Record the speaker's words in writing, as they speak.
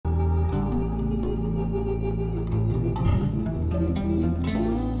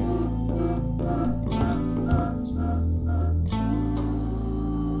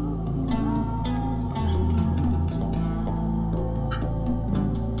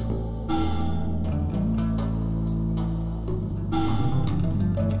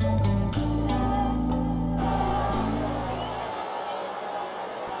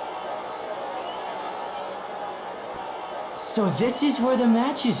So this is where the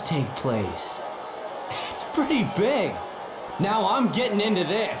matches take place. It's pretty big. Now I'm getting into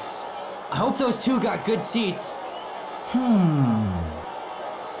this. I hope those two got good seats.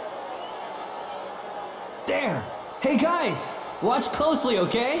 There! Hey guys! Watch closely,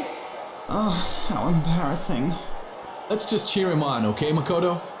 okay? Oh, how embarrassing. Let's just cheer him on, okay,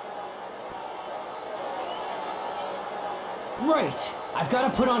 Makoto? Right! I've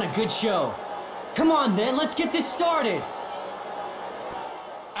got to put on a good show. Come on then, let's get this started!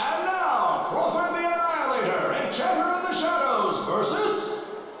 And now, Crawford the Annihilator, Enchanter of the Shadows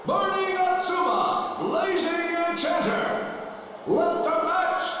versus Burning Atsuma, Blazing Enchanter. Let the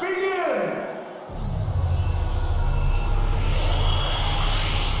match begin!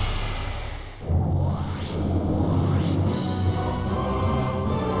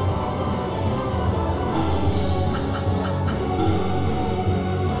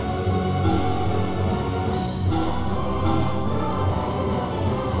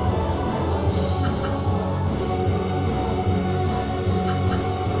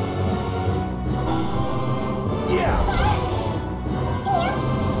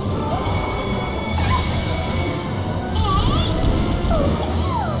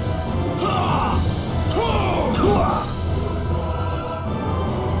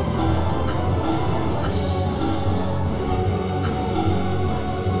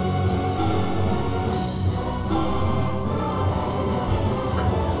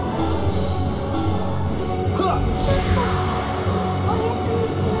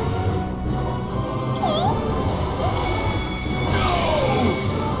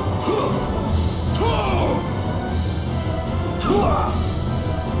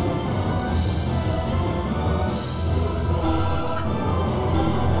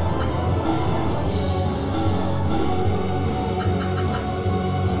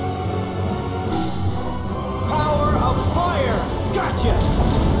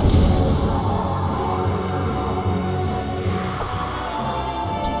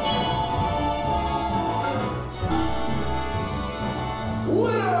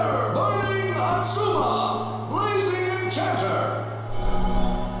 Winner, Burning Atsuma, Blazing Enchanter.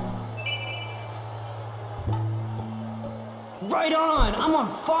 Right on! I'm on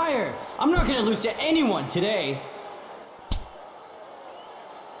fire! I'm not gonna lose to anyone today!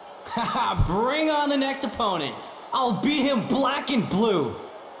 Haha, bring on the next opponent! I'll beat him black and blue!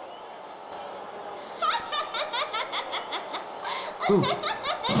 Ooh.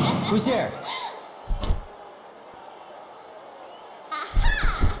 Who's there?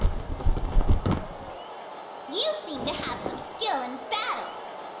 Aha! You seem to have some skill in battle.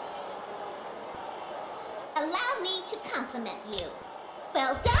 Allow me to compliment you.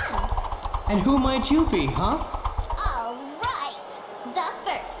 Well done! And who might you be, huh? All right! The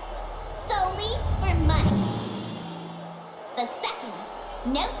first, solely for money. The second,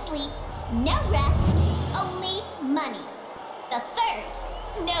 no sleep, no rest, only money. The third,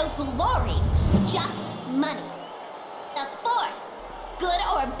 no glory, just money. The fourth, good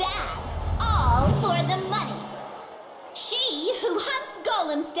or bad, all for the money. She who hunts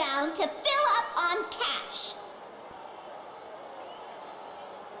golems down to fill up on cash.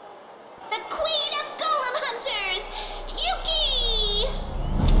 The queen of golem hunters, Yuki!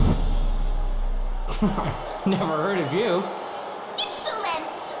 Never heard of you.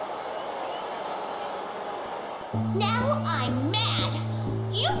 Insolence! Now I'm mad.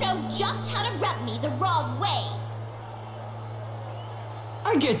 You know just how to rub me the wrong way.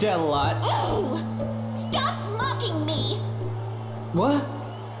 I get that a lot. Ooh! Stop mocking me! What?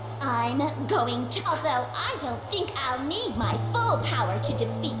 I'm going to... Although I don't think I'll need my full power to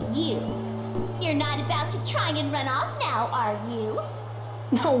defeat you. You're not about to try and run off now, are you?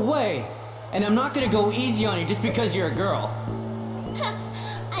 No way! And I'm not gonna go easy on you just because you're a girl.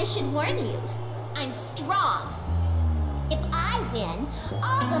 I should warn you, I'm strong. If I win,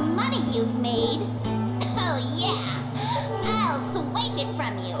 all the money you've made, oh yeah, I'll swipe it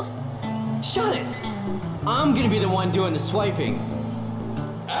from you. Shut it! I'm gonna be the one doing the swiping.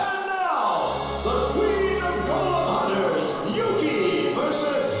 And now, the Queen of Golem Hunters, Yuki,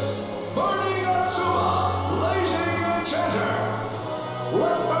 versus Burning Atsuma, Blazing Enchanter.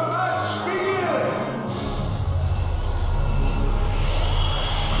 Let the match begin!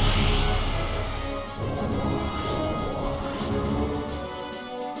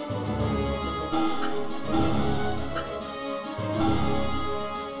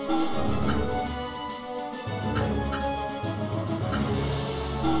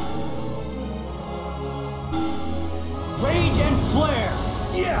 Rage and flare!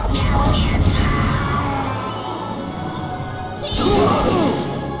 Yeah!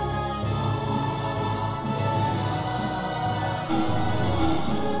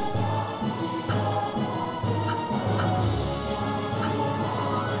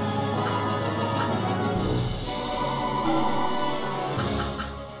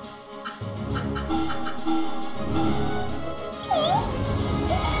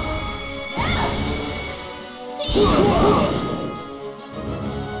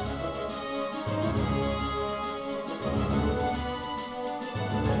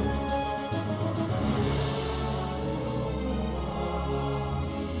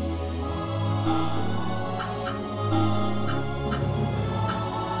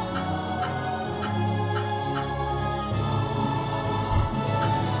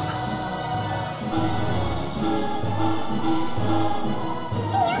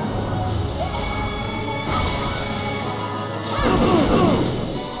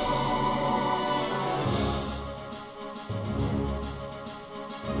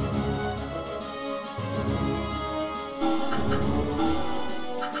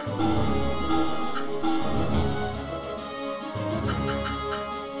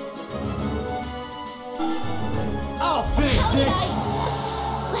 I'll finish How did this!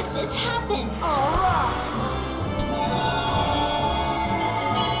 I let this happen?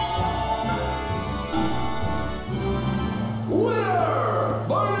 Winner!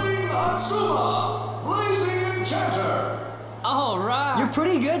 Burning Atsuma! Blazing Enchanter! Alright! You're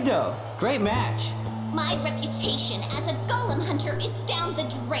pretty good though. Great match. My reputation as a golem hunter is down the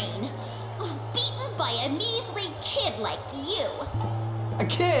drain. Oh, beaten by a measly kid like you. A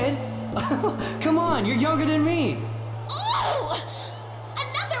kid? Come on, you're younger than me. Oh!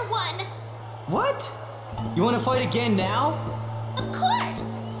 Another one! What? You want to fight again now? Of course!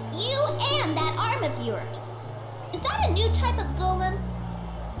 You and that arm of yours. Is that a new type of golem?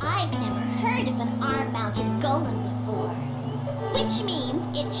 I've never heard of an arm-mounted golem before. Which means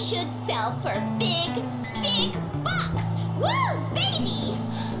it should sell for big, big bucks! Woo, baby!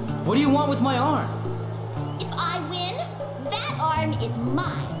 What do you want with my arm? If I win, that arm is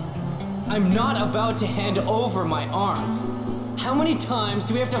mine. I'm not about to hand over my arm. How many times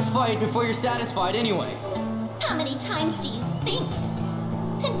do we have to fight before you're satisfied anyway? How many times do you think?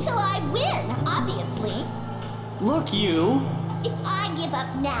 Until I win, obviously. Look, you. If I give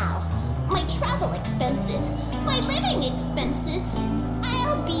up now, my travel expenses, my living expenses,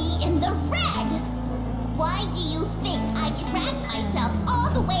 I'll be in the red. Why do you think I dragged myself all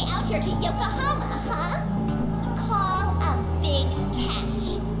the way out here to Yokohama, huh? A call of big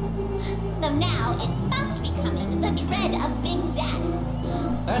cash. Though now it's fast becoming the dread of big debts.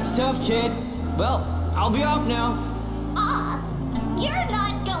 That's tough, kid. Well, I'll be off now. Off? You're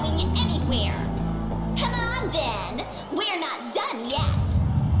not going anywhere. Come on then. We're not done yet.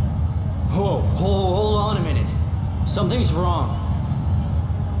 Whoa, hold on a minute. Something's wrong.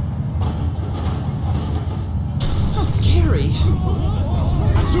 How scary!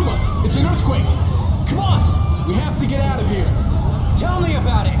 Atsuma, it's an earthquake! Come on! We have to get out of here! Tell me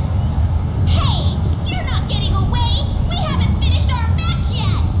about it. Hey, you're not getting away. We haven't finished our match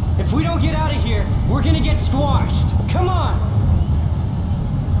yet. If we don't get out of here, we're gonna get squashed. Come on.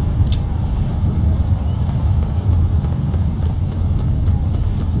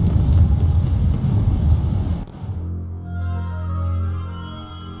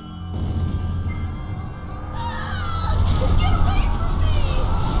 Get away from me!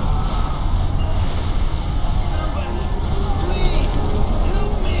 Somebody, please,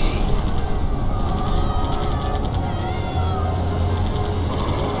 help me!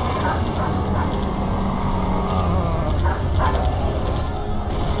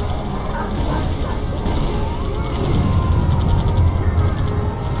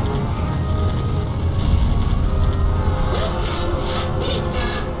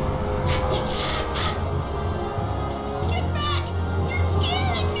 Get back! You're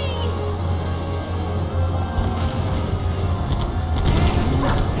scaring me!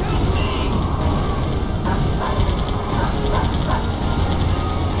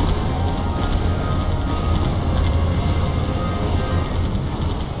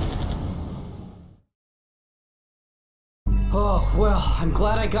 Oh, well, I'm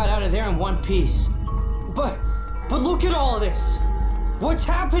glad I got out of there in one piece. But look at all of this. What's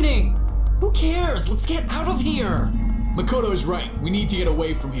happening? Who cares? Let's get out of here! Makoto's right. We need to get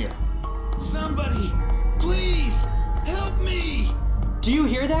away from here. Somebody, please, help me! Do you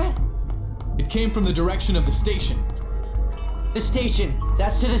hear that? It came from the direction of the station. The station,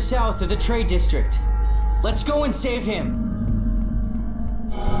 that's to the south of the trade district. Let's go and save him.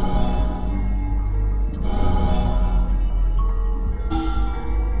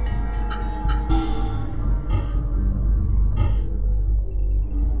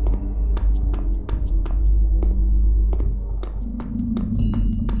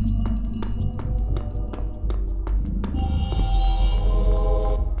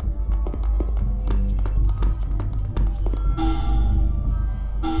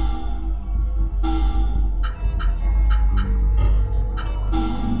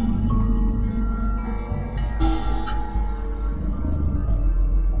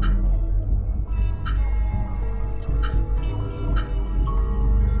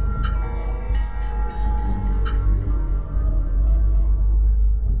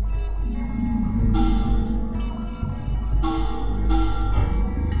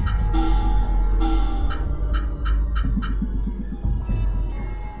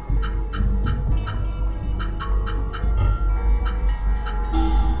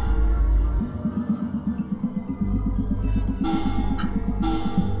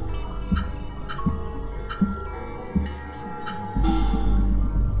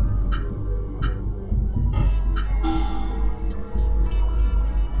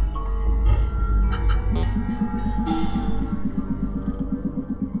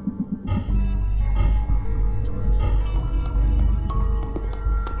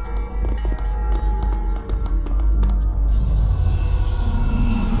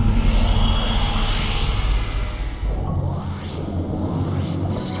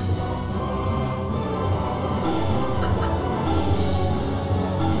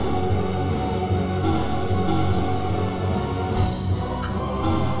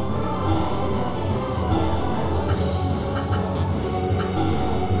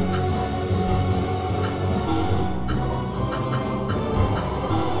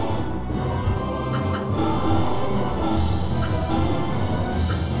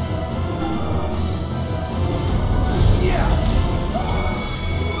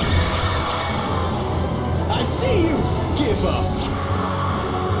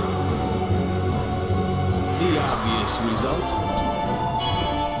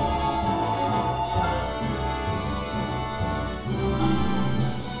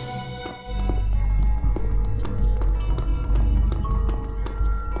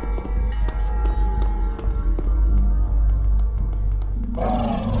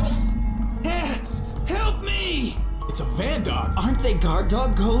 It's a van dog. Aren't they guard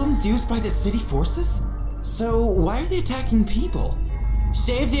dog golems used by the city forces? So why are they attacking people?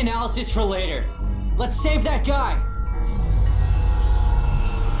 Save the analysis for later. Let's save that guy.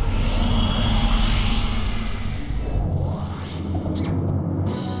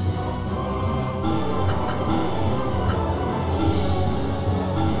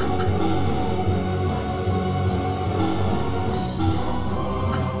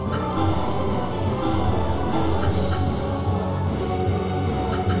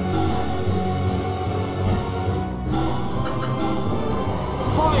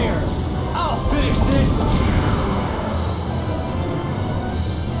 Fire! I'll finish this!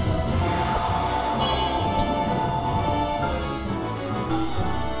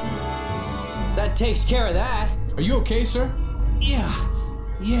 That takes care of that. Are you okay, sir? Yeah,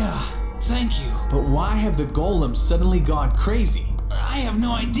 thank you. But why have the golems suddenly gone crazy? I have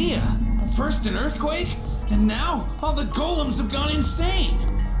no idea. First an earthquake, and now all the golems have gone insane.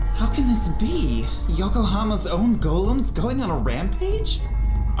 How can this be? Yokohama's own golems going on a rampage?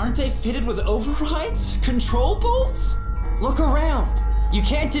 Aren't they fitted with overrides? Control bolts? Look around. You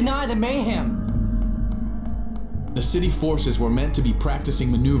can't deny the mayhem. The city forces were meant to be practicing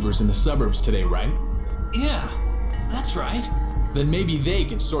maneuvers in the suburbs today, right? Yeah, that's right. Then maybe they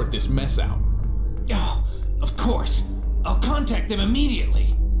can sort this mess out. Oh, of course. I'll contact them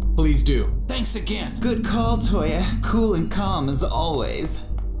immediately. Please do. Thanks again. Good call, Toya. Cool and calm as always.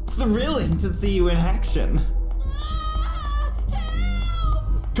 Thrilling to see you in action.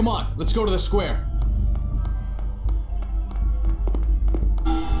 Come on, let's go to the square.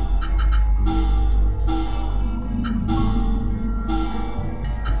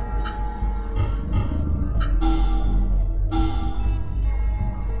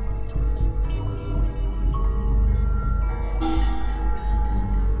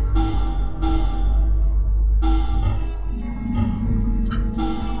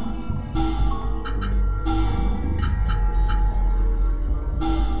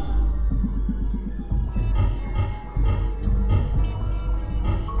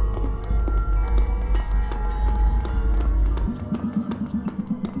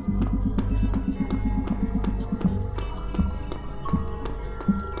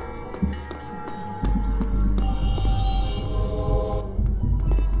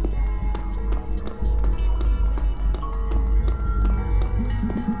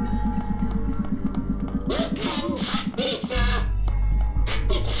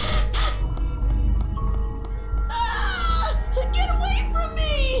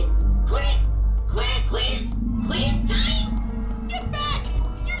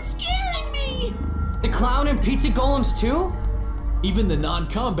 Clown and pizza golems too? Even the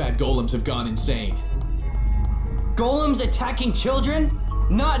non-combat golems have gone insane. Golems attacking children?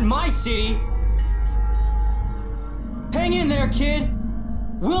 Not in my city! Hang in there, kid!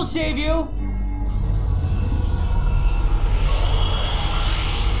 We'll save you!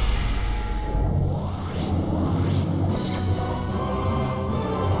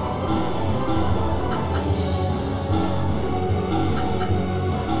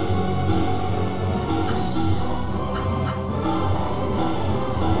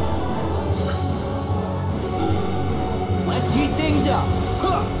 Let's heat things up!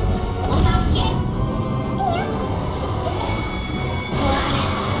 Huh.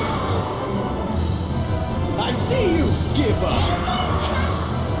 I see you! Give up!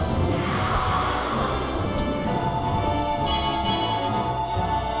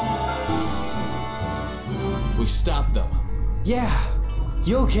 We stopped them. Yeah.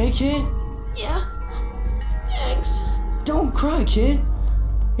 You okay, kid? Yeah. Thanks. Don't cry, kid.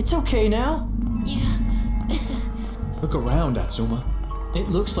 It's okay now. Yeah. Look around, Atsuma. It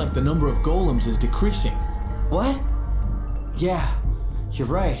looks like the number of golems is decreasing. What? Yeah, you're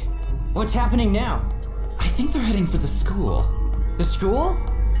right. What's happening now? I think they're heading for the school. The school?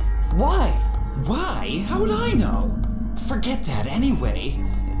 Why? Why? How would I know? Forget that anyway.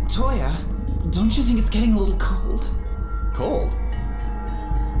 Toya, don't you think it's getting a little cold? Cold?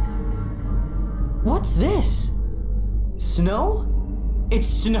 What's this? Snow? It's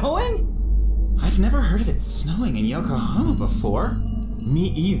snowing? I've never heard of it snowing in Yokohama before. Me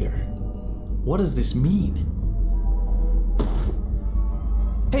either. What does this mean?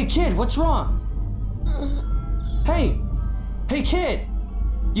 Hey kid, what's wrong? Hey! Hey kid!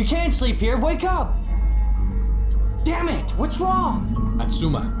 You can't sleep here, wake up! Damn it, what's wrong?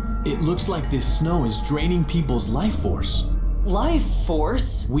 Atsuma, it looks like this snow is draining people's life force. Life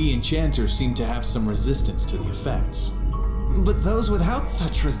force? We enchanters seem to have some resistance to the effects. But those without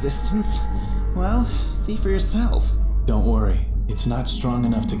such resistance, well, see for yourself. Don't worry, it's not strong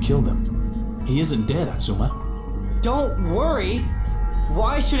enough to kill them. He isn't dead, Atsuma. Don't worry.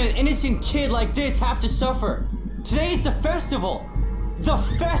 Why should an innocent kid like this have to suffer? Today is the festival. The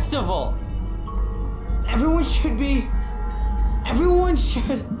festival. Everyone should.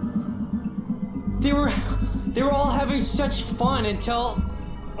 They were all having such fun until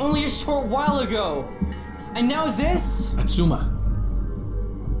only a short while ago. And now this? Atsuma,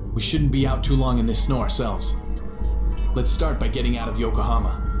 we shouldn't be out too long in this snow ourselves. Let's start by getting out of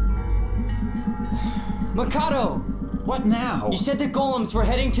Yokohama. Mikado! What now? You said the golems were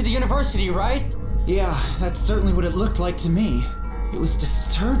heading to the university, right? Yeah, that's certainly what it looked like to me. It was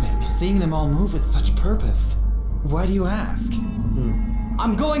disturbing, seeing them all move with such purpose. Why do you ask?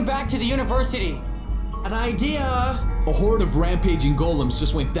 I'm going back to the university. An idea! A horde of rampaging golems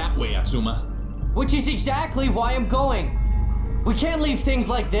just went that way, Atsuma. Which is exactly why I'm going. We can't leave things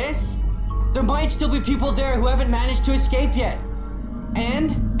like this. There might still be people there who haven't managed to escape yet.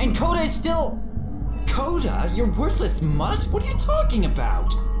 And Koda is still... Koda? You worthless mutt? What are you talking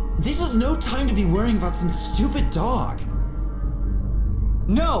about? This is no time to be worrying about some stupid dog.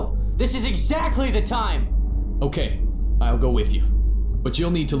 No! This is exactly the time! Okay, I'll go with you. But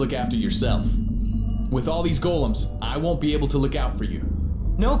you'll need to look after yourself. With all these golems, I won't be able to look out for you.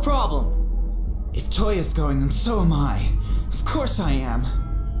 No problem. If Toya's going, then so am I. Of course I am.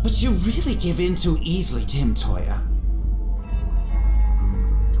 But you really give in too easily to him, Toya.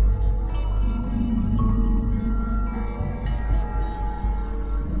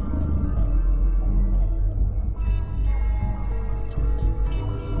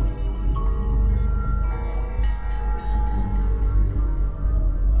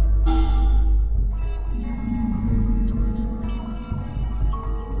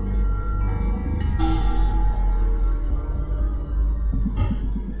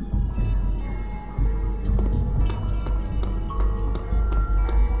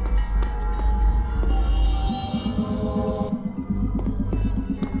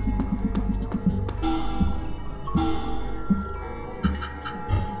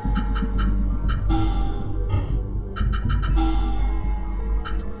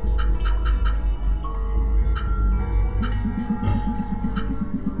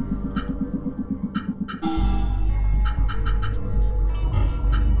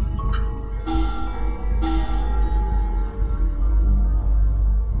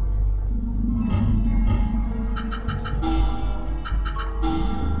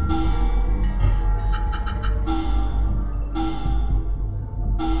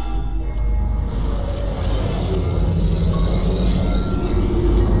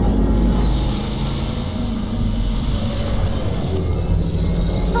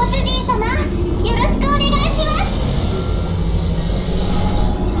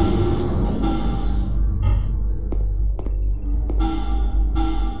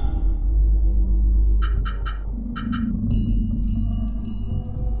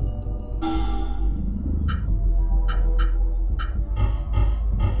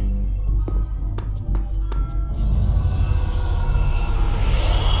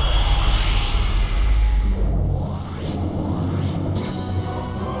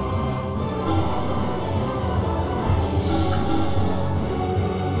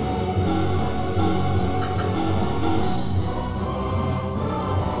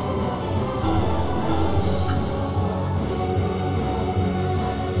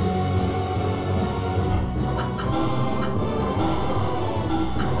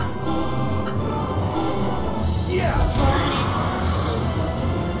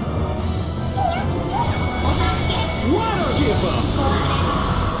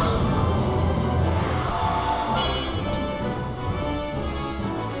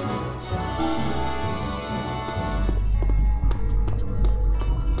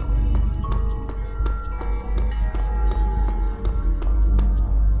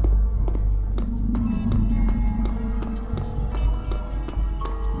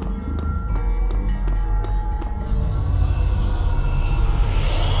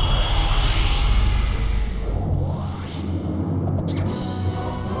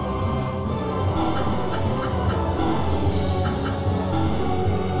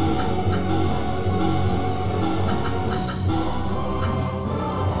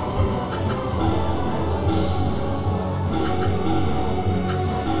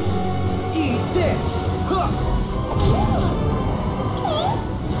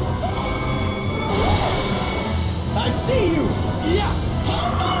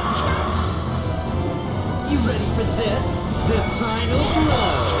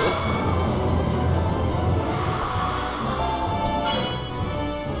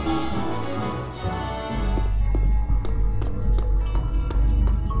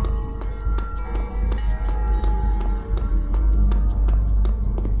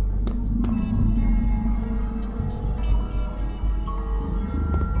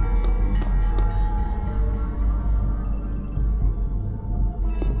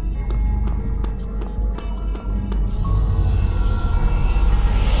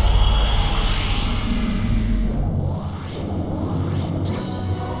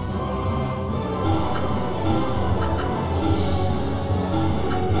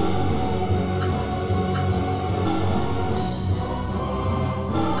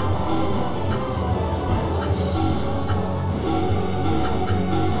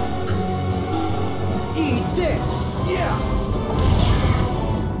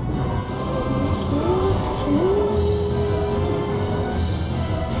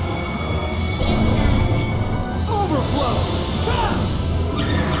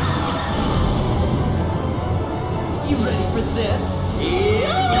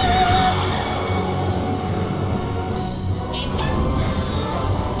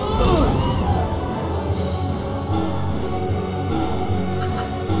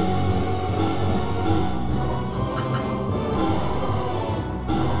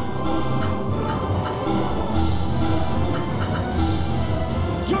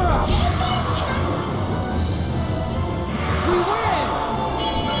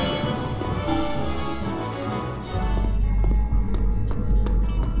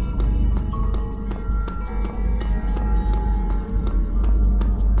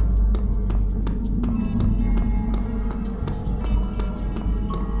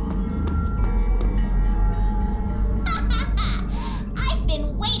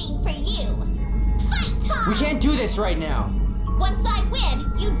 We can't do this right now. Once I win,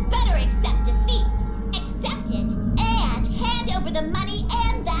 you'd better accept defeat. Accept it and hand over the money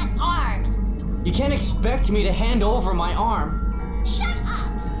and that arm. You can't expect me to hand over my arm. Shut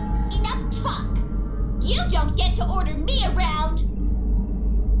up! Enough talk! You don't get to order me around!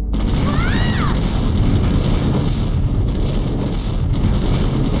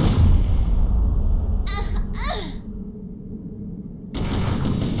 Ah!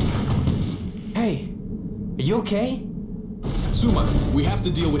 Hey, are you okay? Suma, we have to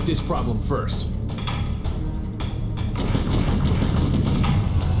deal with this problem first.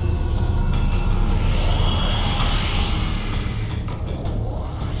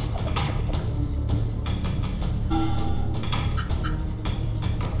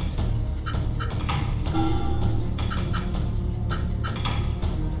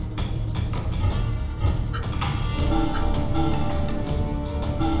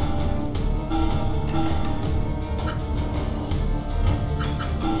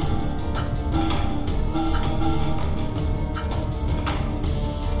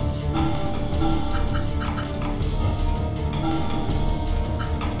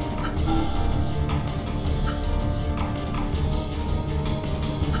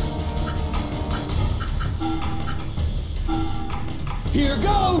 Here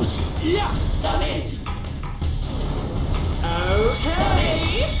goes! Yeah! Damage!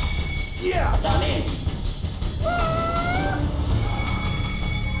 Okay! Yeah! Damage!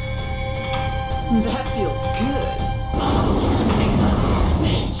 That feels good.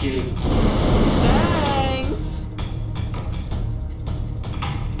 Made you. Thanks!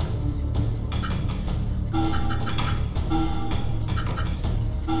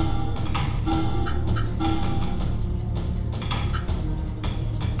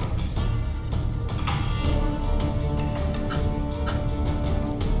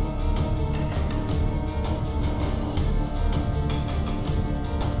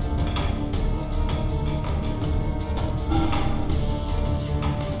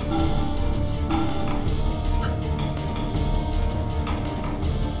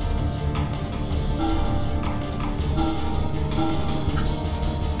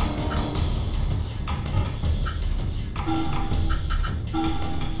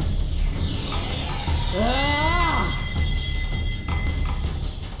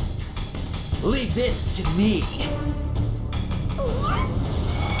 Leave this to me.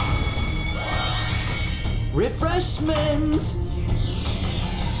 Refreshment!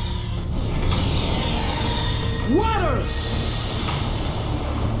 Water!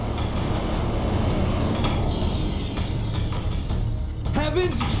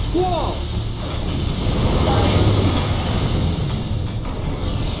 Heaven's squall!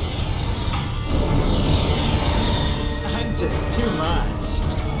 I'm just too much.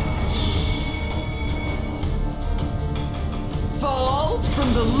 Fall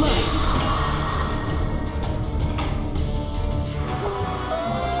from the light!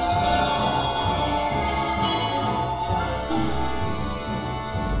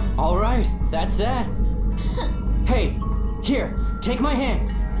 All right, that's that. Hey, here, take my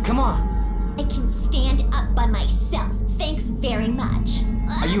hand. Come on. I can stand up by myself, thanks very much.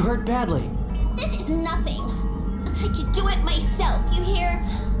 Are you hurt badly? This is nothing. I can do it myself, you hear?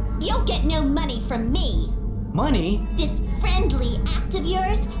 You'll get no money from me. Money? This friendly act of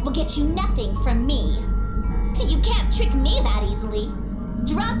yours will get you nothing from me. You can't trick me that easily.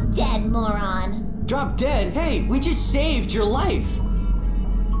 Drop dead, moron. Drop dead? Hey, we just saved your life.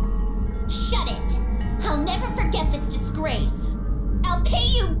 Shut it. I'll never forget this disgrace. I'll pay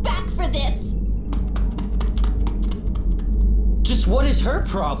you back for this. Just what is her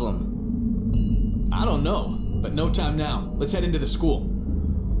problem? I don't know, but no time now. Let's head into the school.